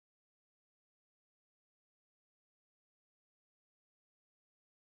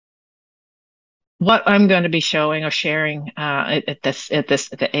what I'm going to be showing or sharing at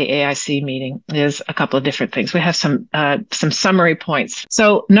the AAIC meeting is a couple of different things. We have some summary points.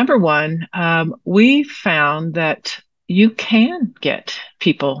 So number one, we found that you can get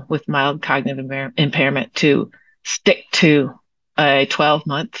people with mild cognitive impairment to stick to a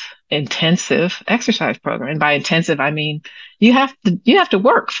 12-month intensive exercise program. And by intensive, I mean you have to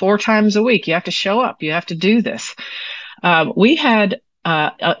work 4 times a week. You have to show up. You have to do this. We had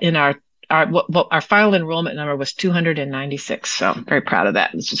in our final enrollment number was 296. So I'm very proud of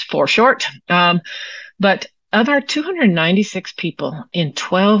that. This is 4 short. But of our 296 people in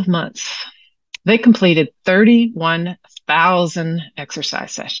 12 months, they completed 31,000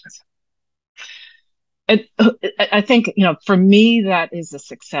 exercise sessions. I think, for me, that is a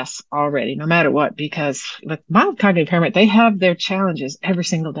success already, no matter what, because with mild cognitive impairment, they have their challenges every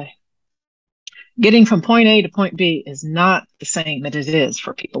single day. Getting from point A to point B is not the same as it is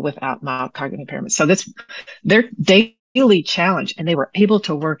for people without mild cognitive impairment. So that's their daily challenge, and they were able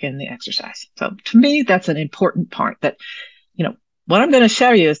to work in the exercise. So to me, that's an important part that, what I'm going to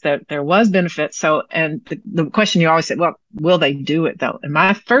show you is that there was benefit. So, and the question you always say, well, will they do it though? And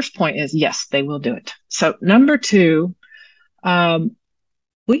my first point is, yes, they will do it. So number two,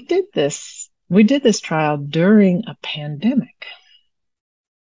 we did this trial during a pandemic.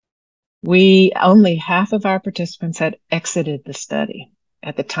 Only half of our participants had exited the study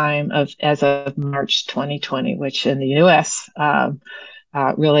at the time as of March 2020, which in the US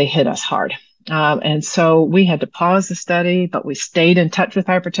really hit us hard. And so we had to pause the study, but we stayed in touch with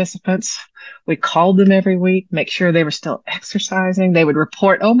our participants. We called them every week, make sure they were still exercising. They would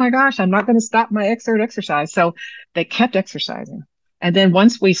report, oh my gosh, I'm not going to stop my EXERT exercise. So they kept exercising. And then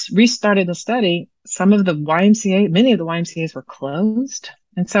once we restarted the study, many of the YMCAs were closed.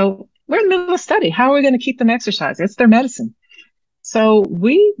 And so we're in the middle of a study. How are we going to keep them exercising? It's their medicine. So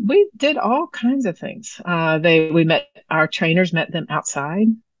we did all kinds of things. Our trainers met them outside.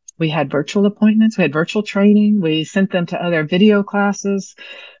 We had virtual appointments. We had virtual training. We sent them to other video classes,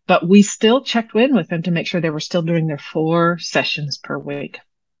 but we still checked in with them to make sure they were still doing their 4 sessions per week.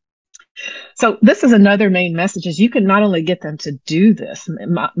 So this is another main message: is you can not only get them to do this,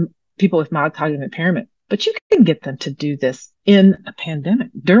 people with mild cognitive impairment, but you can get them to do this in a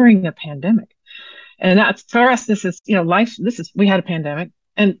pandemic, during a pandemic. And that's, for us, this is, life. We had a pandemic,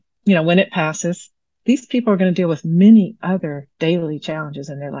 and, when it passes, these people are going to deal with many other daily challenges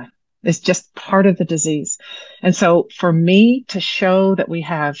in their life. It's just part of the disease. And so for me to show that we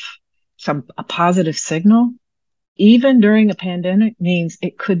have a positive signal, even during a pandemic, means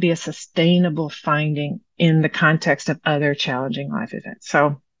it could be a sustainable finding in the context of other challenging life events.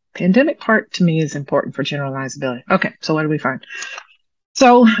 So pandemic part to me is important for generalizability. Okay, so what do we find?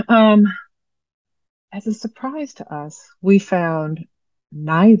 So as a surprise to us, we found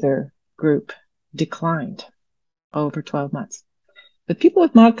neither group declined over 12 months. The people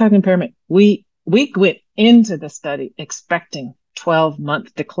with mild cognitive impairment, we went into the study expecting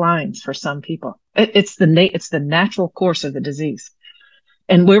 12-month declines for some people. It's the natural course of the disease.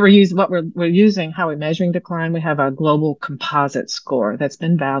 And we're using how we're measuring decline. We have a global composite score that's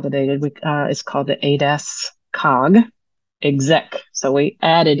been validated. It's called the ADAS-Cog-Exec. So we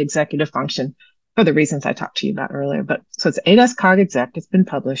added executive function for the reasons I talked to you about earlier. So it's ADAS-Cog-Exec. It's been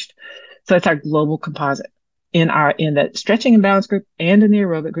published. So it's our global composite. In the stretching and balance group and in the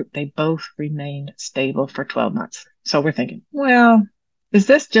aerobic group, they both remained stable for 12 months. So we're thinking, well, is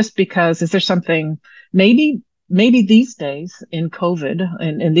this just because, is there something, maybe these days in COVID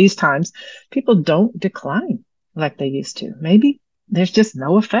and in these times, people don't decline like they used to. Maybe there's just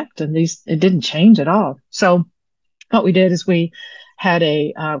no effect and it didn't change at all. So what we did is we had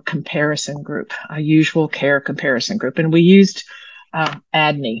a comparison group, a usual care comparison group, and we used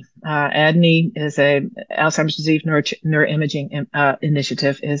ADNI. ADNI is a Alzheimer's disease neuroimaging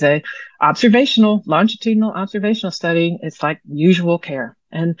initiative, is a longitudinal observational study. It's like usual care.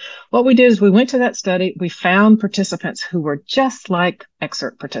 And what we did is we went to that study. We found participants who were just like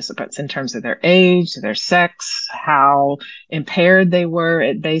EXERT participants in terms of their age, their sex, how impaired they were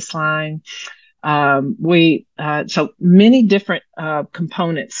at baseline. So many different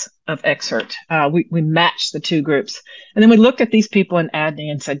components of EXERT. We matched the 2 groups. And then we looked at these people in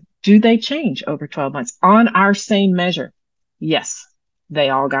ADNI and said, do they change over 12 months on our same measure? Yes, they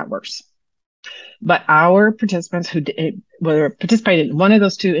all got worse. But our participants who participated in one of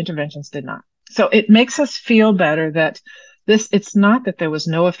those 2 interventions did not. So it makes us feel better that it's not that there was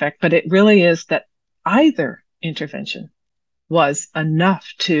no effect, but it really is that either intervention was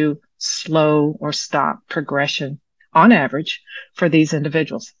enough to slow or stop progression on average for these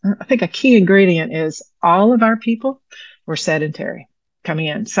individuals. I think a key ingredient is all of our people were sedentary. coming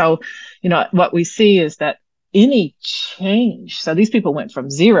in. So, what we see is that any change, so these people went from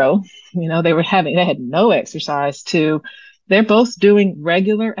zero, they had no exercise, to they're both doing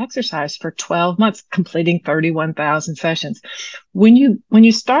regular exercise for 12 months, completing 31,000 sessions. When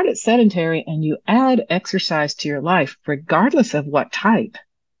you start at sedentary and you add exercise to your life, regardless of what type,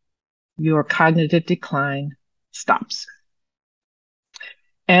 your cognitive decline stops.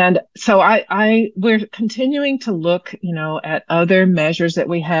 And so we're continuing to look, at other measures that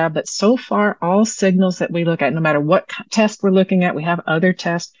we have, but so far all signals that we look at, no matter what test we're looking at, we have other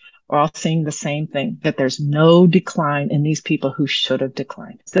tests, are all seeing the same thing, that there's no decline in these people who should have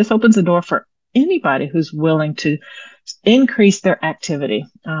declined. So this opens the door for anybody who's willing to increase their activity.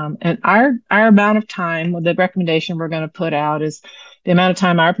 And our amount of time, the recommendation we're going to put out is the amount of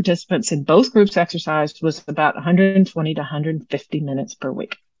time our participants in both groups exercised was about 120 to 150 minutes per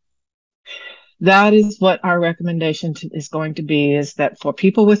week. That is what our recommendation is going to be, is that for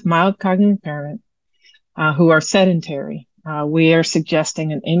people with mild cognitive impairment who are sedentary, we are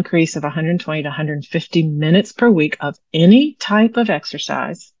suggesting an increase of 120 to 150 minutes per week of any type of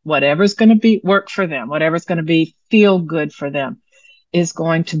exercise. Whatever's going to work for them, whatever's going to feel good for them, is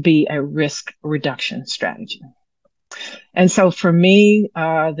going to be a risk reduction strategy. And so for me,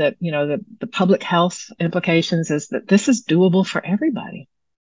 the public health implications is that this is doable for everybody.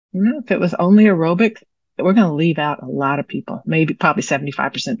 If it was only aerobic, we're going to leave out a lot of people. Probably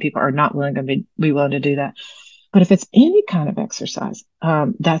 75% of people are not willing to be willing to do that. But if it's any kind of exercise,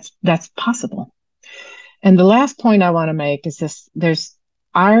 that's possible. And the last point I want to make is this: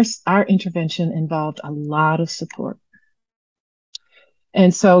 our intervention involved a lot of support.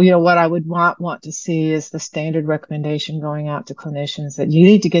 And so, what I would want to see is the standard recommendation going out to clinicians that you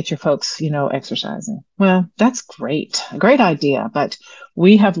need to get your folks, exercising. Well, that's great, a great idea. But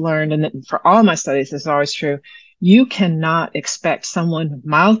we have learned, and for all my studies, this is always true, you cannot expect someone with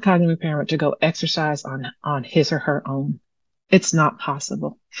mild cognitive impairment to go exercise on his or her own. It's not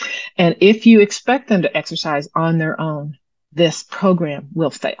possible. And if you expect them to exercise on their own, this program will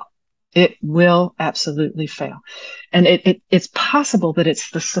fail. It will absolutely fail. And it's possible that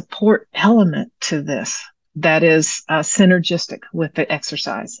it's the support element to this that is synergistic with the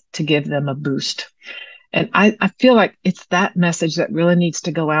exercise to give them a boost. And I feel like it's that message that really needs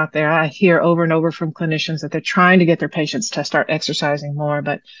to go out there. I hear over and over from clinicians that they're trying to get their patients to start exercising more.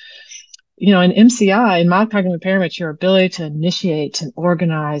 But, in MCI, in mild cognitive impairment, your ability to initiate and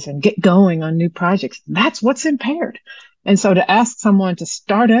organize and get going on new projects, that's what's impaired. And so to ask someone to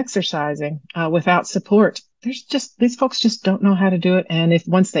start exercising without support, these folks just don't know how to do it. And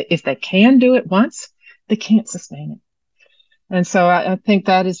if they can do it once, they can't sustain it. And so I think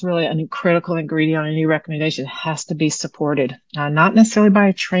that is really a critical ingredient on any recommendation. It has to be supported, not necessarily by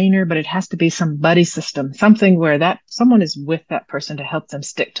a trainer, but it has to be some buddy system, something where that someone is with that person to help them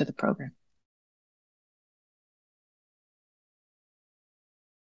stick to the program.